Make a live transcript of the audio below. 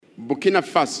Burkina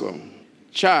Faso,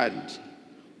 Chad,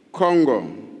 Congo,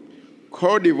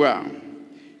 Cote d'Ivoire,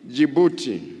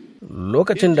 Djibouti.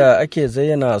 Lokacin da ake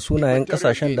zayyana sunayen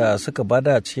kasashen da suka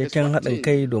bada cikakken haɗin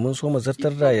kai domin soma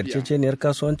zartar da yarjejeniyar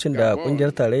kasuwancin da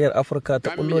ƙungiyar tarayyar Afirka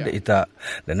ta bullo da ita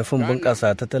da nufin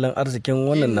bunƙasa tattalin arzikin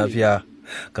wannan nafiya.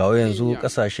 Kawo yanzu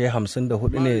kasashe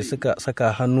 54 ne suka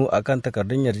saka hannu a kan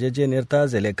takardun yarjejeniyar ta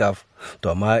Zelekaf, to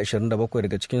amma 27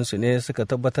 daga cikinsu ne suka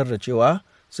tabbatar da cewa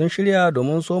sun shirya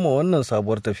domin soma wannan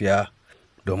sabuwar tafiya.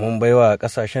 Domin baiwa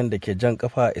kasashen da ke jan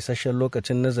kafa isasshen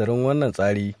lokacin nazarin wannan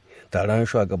tsari, taron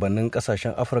shugabannin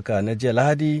kasashen Afirka na jiya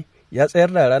Lahadi ya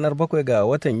tsayar da ranar 7 ga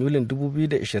watan Yulin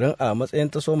 2020 a matsayin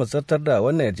ta soma zartar da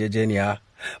wannan yarjejeniya.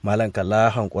 Malam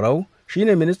Kalla Hankurau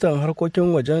shine ministan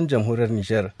harkokin wajen jamhuriyar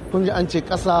Nijar. Kun ji an ce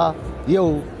ƙasa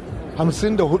yau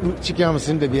 54 cikin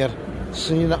 55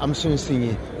 sun yi na'am sun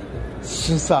yi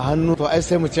sun sa hannu, to ai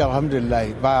sai mu ce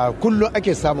alhamdulillah, ba kullum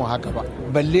ake samun haka ba,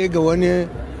 balle ga wani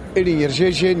irin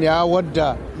yarjejeniya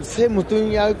wadda sai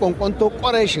mutum ya yi kwankwanto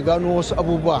kwarai shiga wasu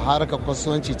abubuwa harkar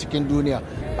kasuwanci cikin duniya.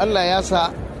 Allah ya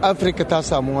sa Afirka ta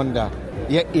samu wanda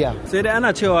ya iya. Sai dai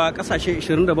ana cewa kasashe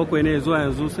 27 ne zuwa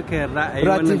yanzu suka yarda a yi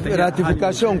wannan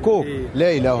ratification ko la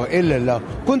ilaha illallah.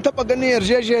 Kun taba ganin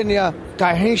yarjejeniya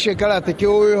kafin shekara ta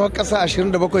kewayo kasa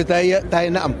 27 ta yi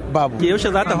na'am? Babu.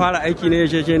 Yaushe za ta fara aiki ne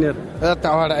yarjejeniyar? Za ta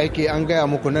fara aiki, an gaya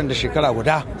muku nan da shekara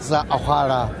guda za a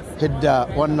fara hidda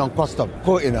wannan kwastam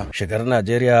ko ina. Shigar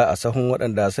Najeriya a sahun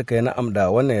waɗanda suka yi na'am da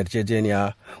wannan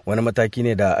yarjejeniya wani mataki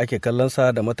ne da ake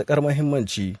kallonsa da matukar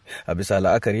muhimmanci a bisa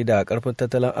la'akari da karfin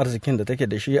tattalin arzikin da take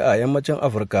da shi a yammacin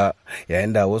Afirka,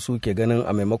 yayin da wasu ke ganin a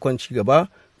maimakon ci gaba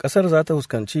ƙasar za ta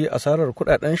fuskanci asarar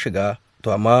kuɗaɗen shiga. To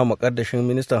amma makaddashin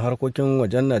ministan harkokin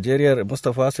wajen Najeriya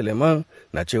Mustapha Suleiman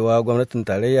na cewa gwamnatin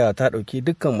tarayya ta ɗauki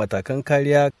dukkan matakan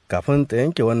kariya kafin ta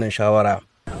yanke wannan shawara.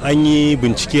 An yi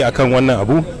bincike akan wannan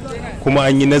abu, kuma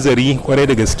an yi nazari kwarai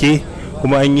da gaske,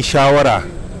 kuma an yi shawara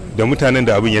da mutanen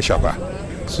da abin ya shafa.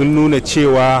 Sun nuna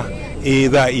cewa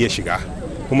za a iya shiga,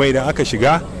 kuma idan aka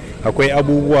shiga akwai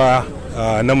abubuwa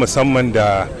na musamman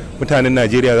da mutanen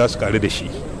Najeriya za su karu da shi,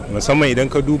 musamman idan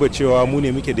ka duba cewa mu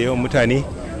ne muke da yawan mutane,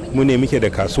 mu ne muke da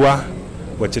kasuwa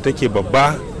wacce take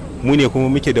babba, mu ne kuma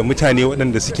muke da mutane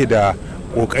waɗanda suke da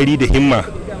ƙoƙari da himma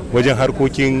wajen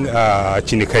harkokin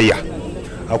cinikayya.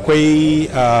 Akwai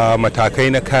matakai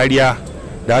na kariya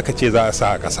da aka ce za a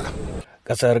sa a ƙasa.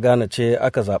 Ƙasar Ghana ce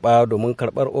aka zaɓa domin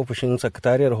karɓar ofishin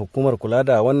sakatariyar hukumar kula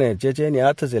da wannan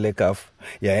yarjejeniya ta Zelekaf,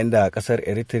 yayin da ƙasar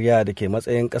Eritrea da ke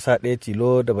matsayin ƙasa ɗaya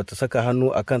tilo da bata saka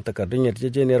hannu akan takardun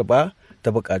yarjejeniyar ba,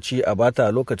 ta buƙaci a bata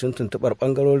lokacin tuntuɓar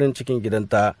ɓangarorin cikin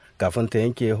gidanta kafin ta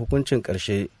yanke hukuncin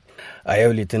ƙarshe. A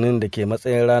yau Litinin da ke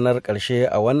matsayin ranar ƙarshe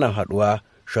a wannan haɗuwa,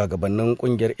 shugabannin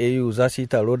kungiyar AU za su yi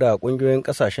taro da kungiyoyin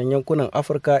kasashen yankunan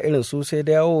Afirka irin su sai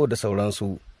da yawo da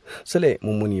sauransu. Sule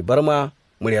Mummuni Barma,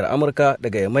 muryar Amurka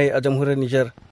daga Yamai a jamhuriyar Nijar.